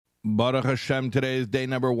Baruch Hashem, today is day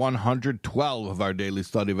number 112 of our daily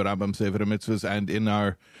study of Rambam Sefer HaMitzvos, and in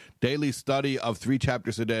our daily study of 3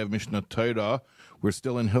 chapters a day of Mishnah Torah, we're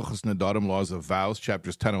still in Hilchos Nedarim, Laws of Vows,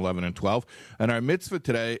 chapters 10, 11, and 12, and our mitzvah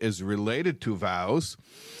today is related to vows,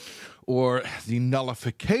 or the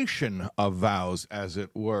nullification of vows, as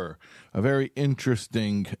it were. A very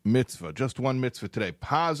interesting mitzvah. Just one mitzvah today.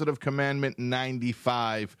 Positive Commandment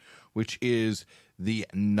 95, which is the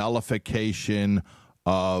nullification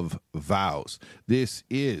of vows. This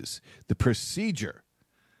is the procedure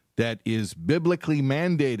that is biblically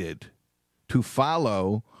mandated to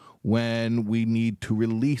follow when we need to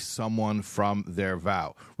release someone from their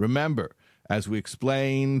vow. Remember, as we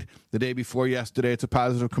explained the day before yesterday, it's a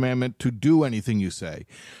positive commandment to do anything you say.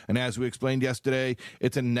 And as we explained yesterday,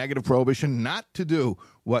 it's a negative prohibition not to do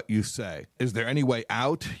what you say. Is there any way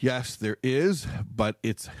out? Yes, there is, but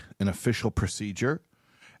it's an official procedure.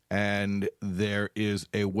 And there is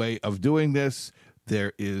a way of doing this.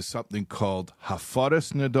 There is something called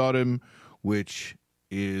Hafaras Nedarim, which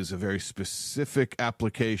is a very specific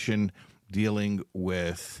application dealing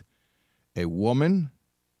with a woman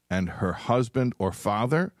and her husband or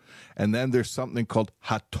father. And then there's something called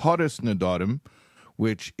Hataras Nedarim,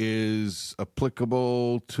 which is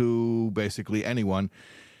applicable to basically anyone.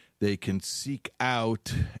 They can seek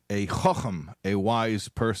out a chacham, a wise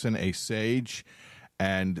person, a sage,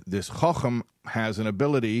 and this chacham has an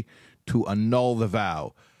ability to annul the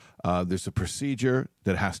vow. There's a procedure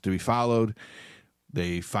that has to be followed.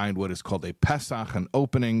 They find what is called a pesach, an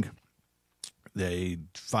opening. They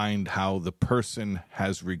find how the person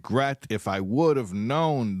has regret. If I would have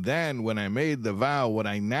known then when I made the vow what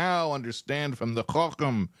I now understand from the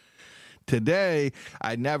chacham today,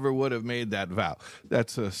 I never would have made that vow.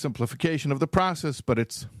 That's a simplification of the process, but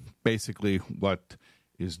it's basically what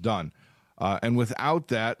is done. And without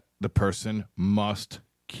that, the person must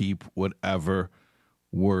keep whatever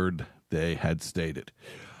word they had stated.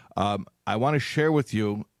 I want to share with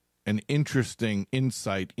you an interesting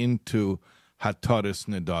insight into Hataras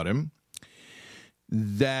Nedarim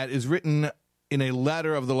that is written in a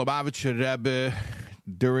letter of the Lubavitcher Rebbe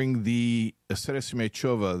during the Aseret Yemei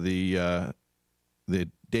Tshuva, the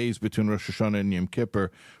days between Rosh Hashanah and Yom Kippur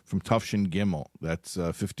from Tafshin Gimel. That's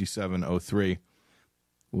 5703.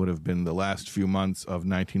 Would have been the last few months of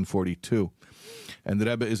 1942. And the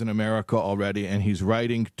Rebbe is in America already, and he's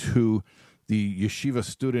writing to the yeshiva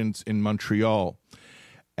students in Montreal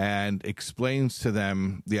and explains to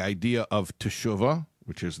them the idea of teshuvah,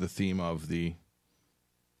 which is the theme of the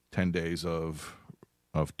 10 days of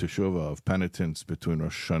teshuvah, of penitence between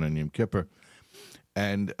Rosh Hashanah and Yom Kippur.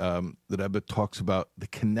 And the Rebbe talks about the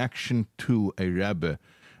connection to a Rebbe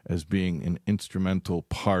as being an instrumental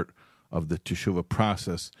part of the teshuvah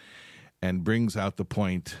process, and brings out the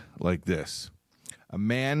point like this. A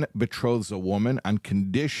man betroths a woman on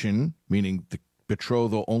condition, meaning the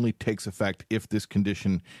betrothal only takes effect if this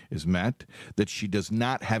condition is met, that she does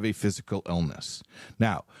not have a physical illness.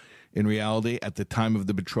 Now, in reality, at the time of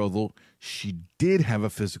the betrothal, she did have a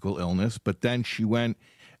physical illness, but then she went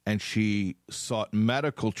and she sought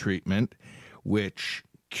medical treatment, which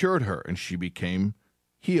cured her, and she became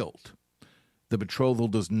healed. The betrothal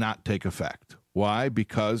does not take effect. Why?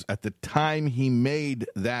 Because at the time he made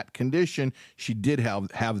that condition, she did have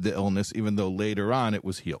the illness, even though later on it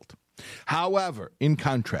was healed. However, in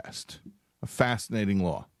contrast, a fascinating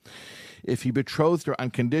law. If he betrothed her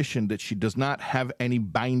on condition that she does not have any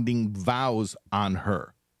binding vows on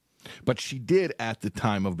her, but she did at the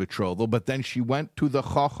time of betrothal, but then she went to the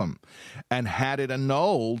chacham and had it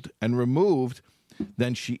annulled and removed,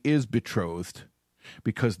 then she is betrothed,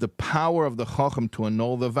 because the power of the chacham to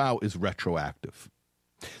annul the vow is retroactive.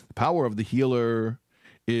 The power of the healer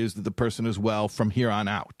is that the person is well from here on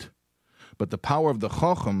out. But the power of the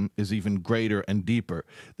chacham is even greater and deeper,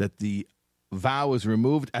 that the vow is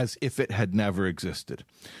removed as if it had never existed.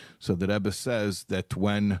 So the Rebbe says that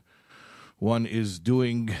when one is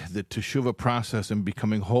doing the teshuvah process and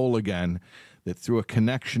becoming whole again, that through a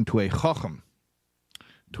connection to a chacham,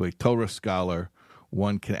 to a Torah scholar,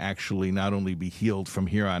 one can actually not only be healed from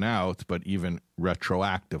here on out, but even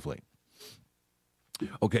retroactively.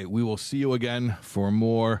 Okay, we will see you again for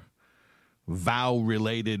more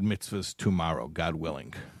vow-related mitzvahs tomorrow, God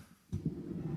willing.